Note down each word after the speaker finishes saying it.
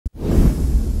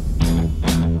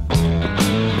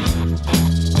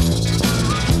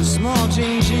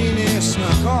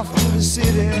off to the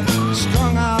city,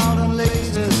 strung out on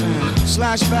lasers and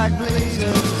slashback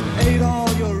blazers. Ate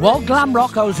all your While glam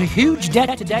rock owes a huge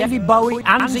debt to David Bowie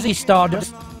and Ziggy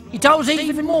Stardust, it owes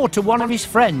even more to one of his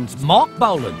friends, Marc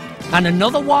Bolan, and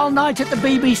another wild night at the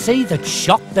BBC that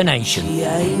shocked the nation.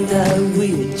 Yeah, I ain't that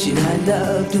witch, and I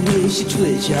love the way she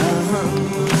twitch,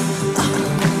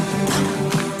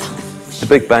 The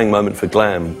big bang moment for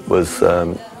glam was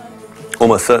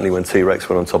almost certainly when T.Rex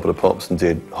went on Top of the Pops and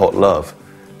did Hot Love.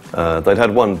 They'd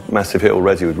had one massive hit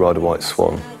already with Ride a White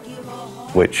Swan,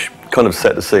 which kind of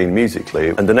set the scene musically.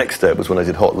 And the next step was when they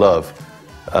did Hot Love.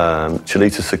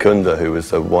 Chalita Secunda, who was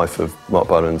the wife of Marc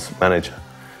Bolan's manager,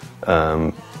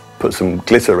 put some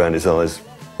glitter around his eyes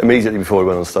immediately before he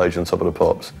went on stage on Top of the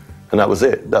Pops. And that was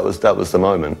it. That was the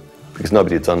moment, because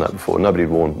nobody had done that before. Nobody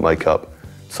had worn makeup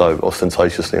so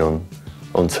ostentatiously on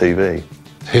TV.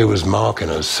 Here was Marc in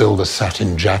a silver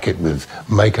satin jacket with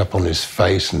makeup on his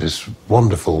face and this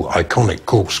wonderful, iconic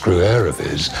corkscrew hair of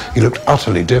his. He looked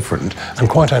utterly different and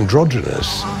quite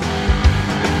androgynous.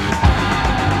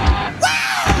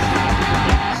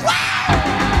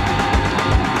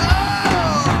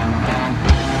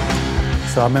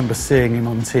 So I remember seeing him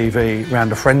on TV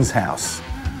around a friend's house,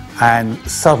 and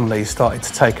suddenly started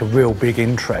to take a real big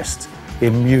interest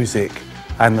in music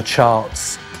and the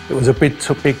charts. It was a big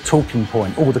talking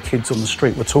point. All the kids on the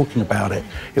street were talking about it.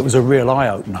 It was a real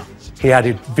eye-opener. He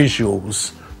added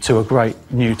visuals to a great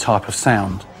new type of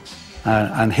sound,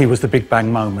 and he was the big bang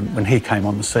moment when he came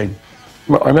on the scene.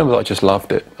 I remember that I just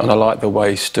loved it, and I liked the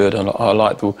way he stood, and I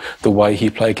liked the way he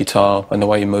played guitar and the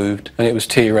way he moved. And it was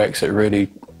T.Rex that really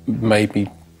made me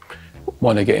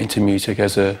want to get into music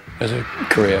as a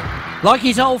career. Like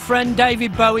his old friend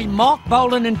David Bowie, Marc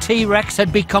Bolan and T.Rex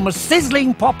had become a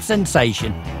sizzling pop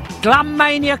sensation. Glam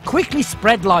mania quickly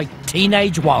spread like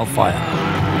teenage wildfire.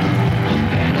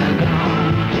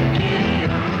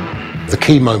 The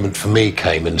key moment for me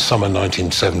came in summer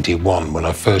 1971 when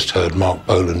I first heard Marc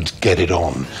Bolan's Get It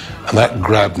On, and that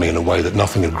grabbed me in a way that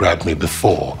nothing had grabbed me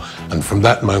before. And from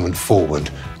that moment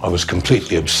forward, I was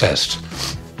completely obsessed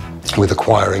with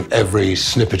acquiring every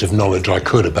snippet of knowledge I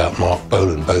could about Marc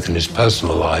Bolan, both in his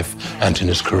personal life and in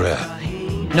his career.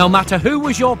 No matter who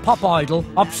was your pop idol,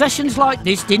 obsessions like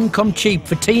this didn't come cheap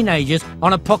for teenagers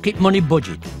on a pocket money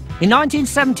budget. In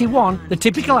 1971, the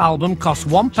typical album cost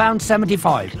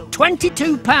 £1.75,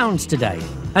 £22 today.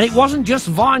 And it wasn't just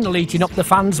vinyl eating up the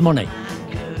fans' money.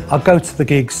 I'd go to the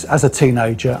gigs as a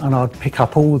teenager and I'd pick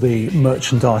up all the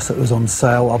merchandise that was on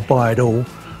sale. I'd buy it all.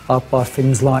 I'd buy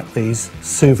things like these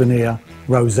souvenir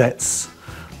rosettes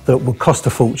that would cost a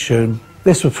fortune.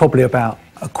 This was probably about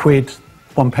 £1,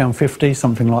 £1.50,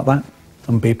 something like that,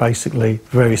 and be basically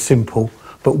very simple,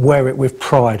 but wear it with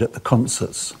pride at the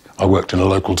concerts. I worked in a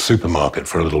local supermarket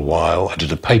for a little while, I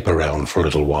did a paper round for a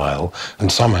little while, and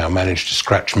somehow managed to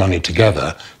scratch money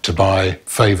together to buy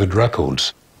favoured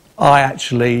records. I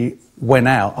actually went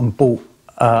out and bought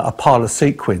a pile of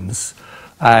sequins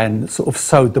and sort of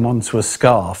sewed them onto a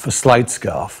scarf, a Slade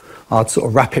scarf. I'd sort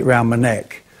of wrap it around my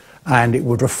neck and it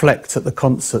would reflect at the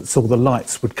concerts. All the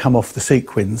lights would come off the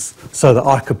sequins so that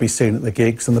I could be seen at the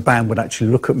gigs and the band would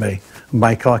actually look at me and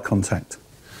make eye contact.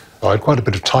 I had quite a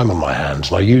bit of time on my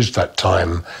hands, and I used that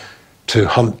time to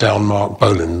hunt down Marc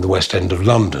Bolan in the West End of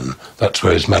London. That's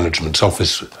where his management's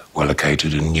office were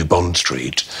located, in New Bond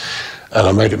Street. And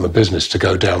I made it my business to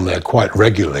go down there quite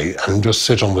regularly and just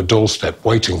sit on the doorstep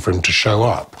waiting for him to show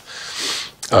up.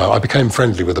 I became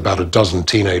friendly with about a dozen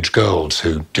teenage girls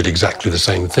who did exactly the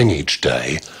same thing each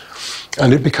day.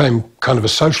 And it became kind of a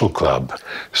social club.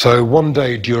 So one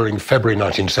day during February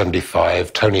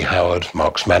 1975, Tony Howard,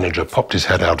 Marc's manager, popped his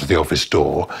head out of the office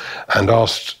door and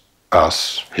asked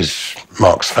us,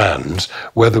 Marc's fans,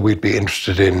 whether we'd be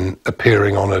interested in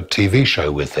appearing on a TV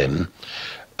show with him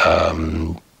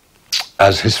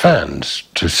as his fans,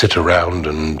 to sit around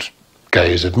and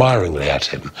gaze admiringly at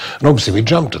him. And obviously we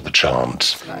jumped at the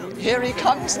chance. Here he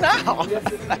comes now.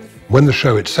 When the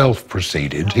show itself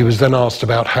proceeded, he was then asked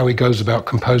about how he goes about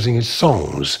composing his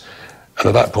songs. And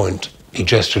at that point, he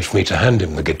gestured for me to hand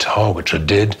him the guitar, which I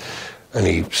did, and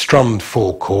he strummed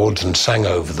 4 chords and sang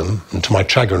over them. And to my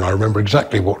chagrin, I remember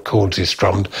exactly what chords he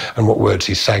strummed and what words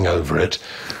he sang over it.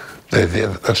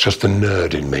 That's just the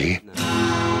nerd in me.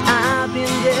 I've been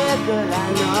there, girl,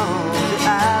 I know that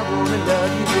I wanna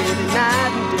love you every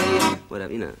night and day.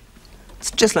 Whatever, you know.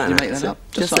 It's just like that. You make that up?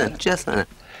 Just like that.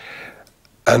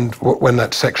 And when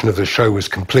that section of the show was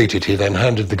completed, he then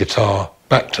handed the guitar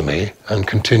back to me and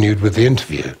continued with the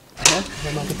interview.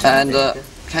 And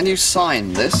can you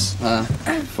sign this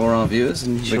for our viewers?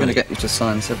 And we're going to get you to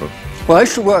sign several. Well, I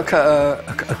used to work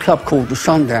at a club called the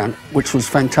Sundown, which was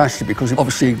fantastic because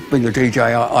obviously being a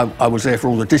DJ, I was there for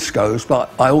all the discos, but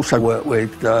I also worked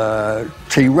with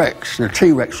T.Rex. Now,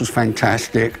 T.Rex was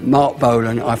fantastic. Marc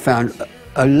Bolan, I found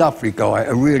a lovely guy,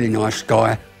 a really nice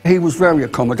guy. He was very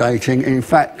accommodating. In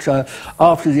fact,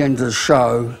 after the end of the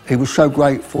show, he was so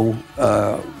grateful.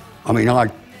 I mean,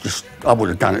 I would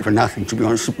have done it for nothing, to be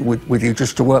honest with you,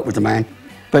 just to work with the man.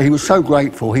 But he was so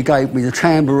grateful. He gave me the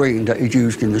tambourine that he'd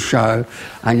used in the show,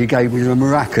 and he gave me the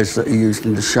maracas that he used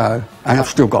in the show, and I've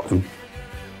still got them.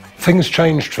 Things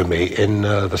changed for me in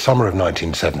the summer of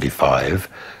 1975.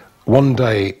 One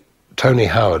day, Tony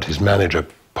Howard, his manager,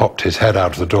 popped his head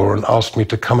out of the door and asked me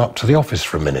to come up to the office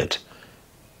for a minute.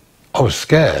 I was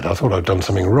scared. I thought I'd done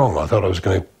something wrong. I thought I was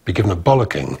going to be given a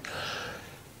bollocking.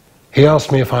 He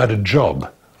asked me if I had a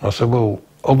job. I said, well,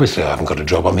 obviously I haven't got a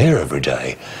job. I'm here every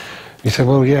day. He said,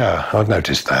 well, yeah, I've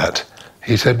noticed that.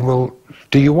 He said, well,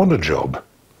 do you want a job?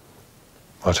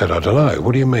 I said, I don't know.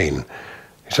 What do you mean?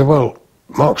 He said, well,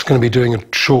 Mark's going to be doing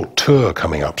a short tour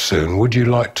coming up soon. Would you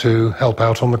like to help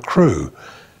out on the crew?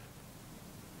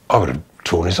 I would have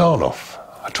torn his arm off.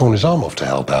 I'd torn his arm off to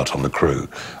help out on the crew.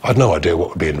 I had no idea what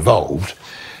would be involved.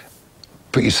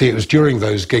 But you see, it was during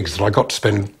those gigs that I got to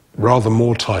spend rather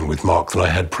more time with Mark than I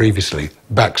had previously,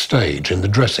 backstage in the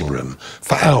dressing room,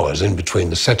 for hours in between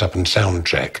the setup and sound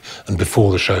check, and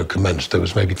before the show commenced there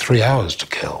was maybe 3 hours to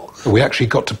kill. We actually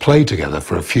got to play together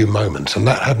for a few moments, and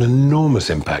that had an enormous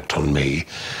impact on me.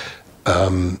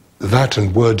 That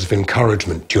and words of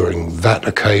encouragement during that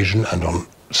occasion and on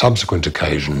subsequent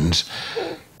occasions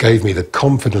gave me the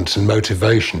confidence and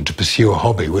motivation to pursue a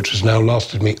hobby which has now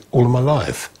lasted me all of my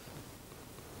life.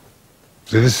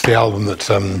 So this is the album that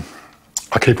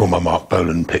I keep all my Marc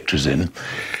Bolan pictures in.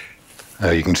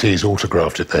 You can see he's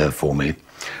autographed it there for me.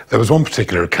 There was one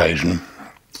particular occasion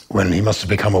when he must have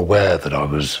become aware that I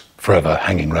was forever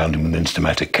hanging around him with an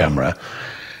Instamatic camera.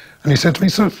 And he said to me,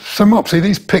 so Mopsy,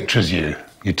 these pictures you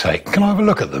take, can I have a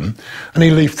look at them? And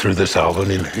he leafed through this album,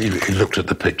 he looked at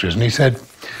the pictures, and he said,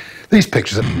 these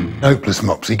pictures are hopeless,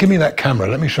 Mopsy. Give me that camera,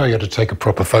 let me show you how to take a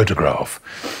proper photograph.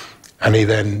 And he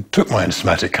then took my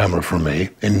Instamatic camera from me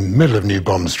in the middle of New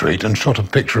Bond Street and shot a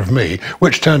picture of me,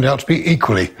 which turned out to be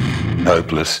equally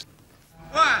hopeless.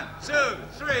 1, 2,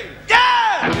 3,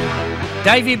 yeah!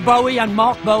 David Bowie and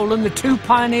Marc Bolan, the two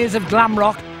pioneers of glam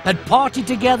rock, had partied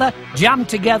together, jammed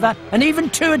together, and even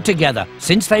toured together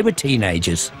since they were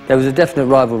teenagers. There was a definite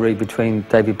rivalry between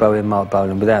David Bowie and Marc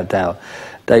Bolan, without doubt.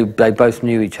 They both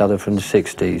knew each other from the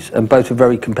 60s, and both were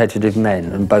very competitive men,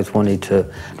 and both wanted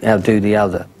to outdo the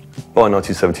other. By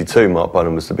 1972, Marc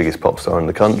Bolan was the biggest pop star in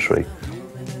the country.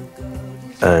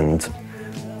 And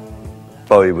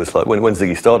Bowie was like, when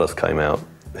Ziggy Stardust came out,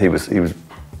 he was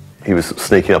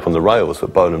sneaking up on the rails,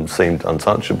 but Bolan seemed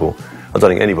untouchable. I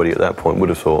don't think anybody at that point would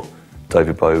have thought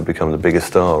David Bowie would become the biggest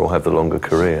star or have the longer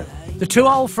career. The two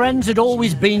old friends had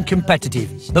always been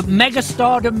competitive, but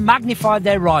mega-stardom magnified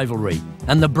their rivalry,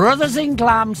 and the brothers in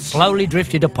glam slowly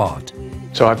drifted apart.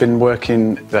 So I've been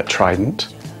working at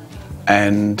Trident,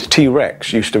 and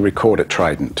T.Rex used to record at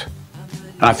Trident.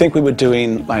 And I think we were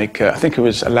doing, like, I think it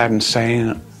was Aladdin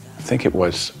Sane, I think it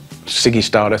was Ziggy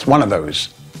Stardust, one of those.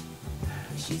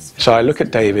 So I look at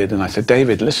David and I said,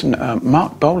 David, listen,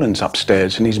 Marc Bolan's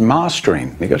upstairs and he's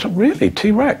mastering. He goes, oh, really,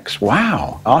 T.Rex,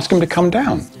 wow, ask him to come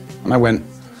down. And I went,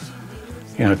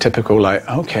 you know, typical, like,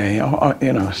 okay,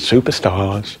 you know,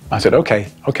 superstars. I said, okay.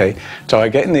 So I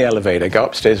get in the elevator, go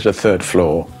upstairs to the 3rd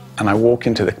floor, and I walk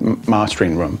into the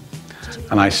mastering room.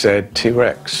 And I said,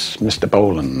 T.Rex, Mr.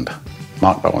 Bolan,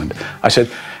 Marc Bolan. I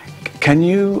said, can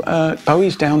you,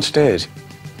 Bowie's downstairs.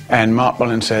 And Marc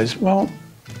Bolan says, well,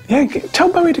 yeah,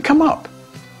 tell Bowie to come up.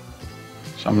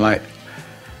 So I'm like,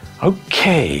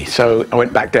 okay. So I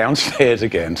went back downstairs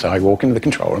again. So I walk into the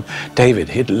control room. David,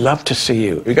 he'd love to see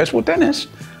you. He goes, well, Dennis,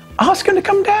 ask him to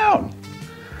come down.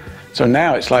 So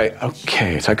now it's like,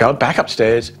 okay, so I go back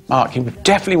upstairs. Mark, he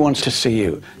definitely wants to see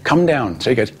you. Come down.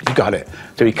 So he goes, you got it.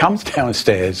 So he comes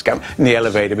downstairs, go in the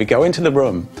elevator, we go into the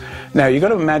room. Now, you've got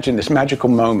to imagine this magical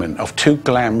moment of two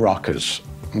glam rockers.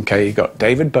 Okay, you got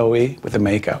David Bowie with the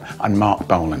makeup and Marc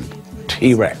Bolan,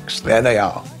 T.Rex, there they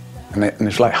are. And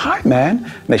it's like, hi, man.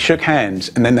 And they shook hands,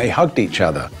 and then they hugged each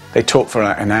other. They talked for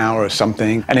like an hour or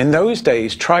something. And in those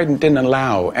days, Trident didn't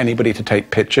allow anybody to take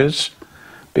pictures,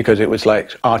 because it was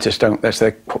like, artists don't, that's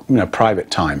their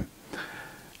private time.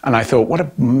 And I thought, what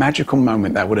a magical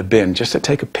moment that would have been, just to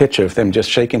take a picture of them just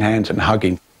shaking hands and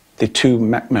hugging, the two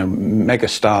mega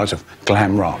stars of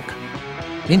glam rock.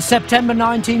 In September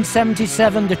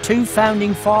 1977, the two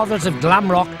founding fathers of glam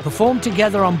rock performed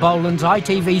together on Bolan's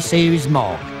ITV series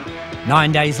Marc.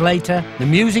 9 days later, the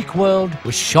music world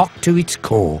was shocked to its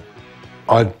core.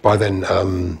 I'd by then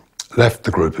left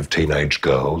the group of teenage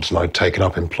girls and I'd taken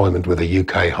up employment with a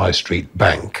UK high street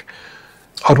bank.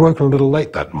 I'd woken a little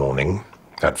late that morning,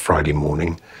 that Friday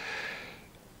morning,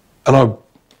 and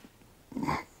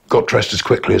I got dressed as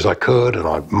quickly as I could and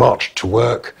I marched to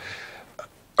work,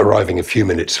 arriving a few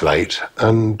minutes late,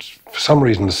 and for some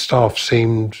reason the staff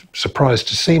seemed surprised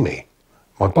to see me.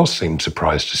 My boss seemed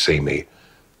surprised to see me.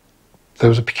 There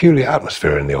was a peculiar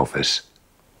atmosphere in the office.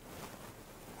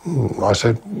 I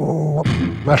said, well, what's the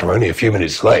matter? I'm only a few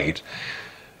minutes late.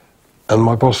 And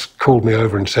my boss called me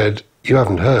over and said, you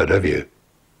haven't heard, have you?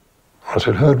 I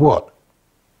said, heard what?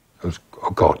 I was,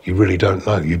 oh God, you really don't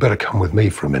know. You better come with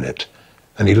me for a minute.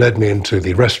 And he led me into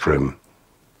the restroom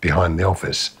behind the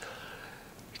office.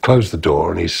 He closed the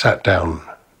door and he sat down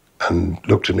and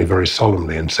looked at me very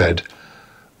solemnly and said,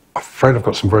 I'm afraid I've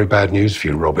got some very bad news for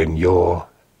you, Robin. Your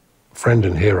friend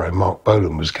and hero, Marc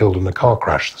Bolan, was killed in a car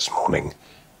crash this morning.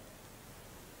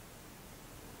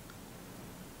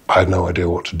 I had no idea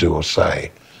what to do or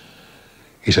say.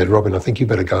 He said, Robin, I think you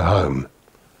better go home.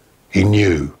 He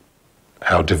knew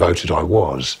how devoted I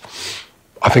was.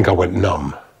 I think I went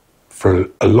numb. For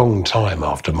a long time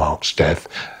after Marc's death,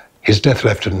 his death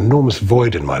left an enormous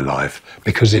void in my life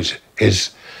because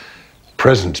his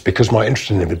presence, because my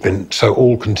interest in him had been so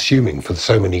all-consuming for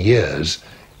so many years.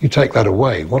 You take that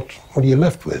away, what are you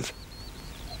left with?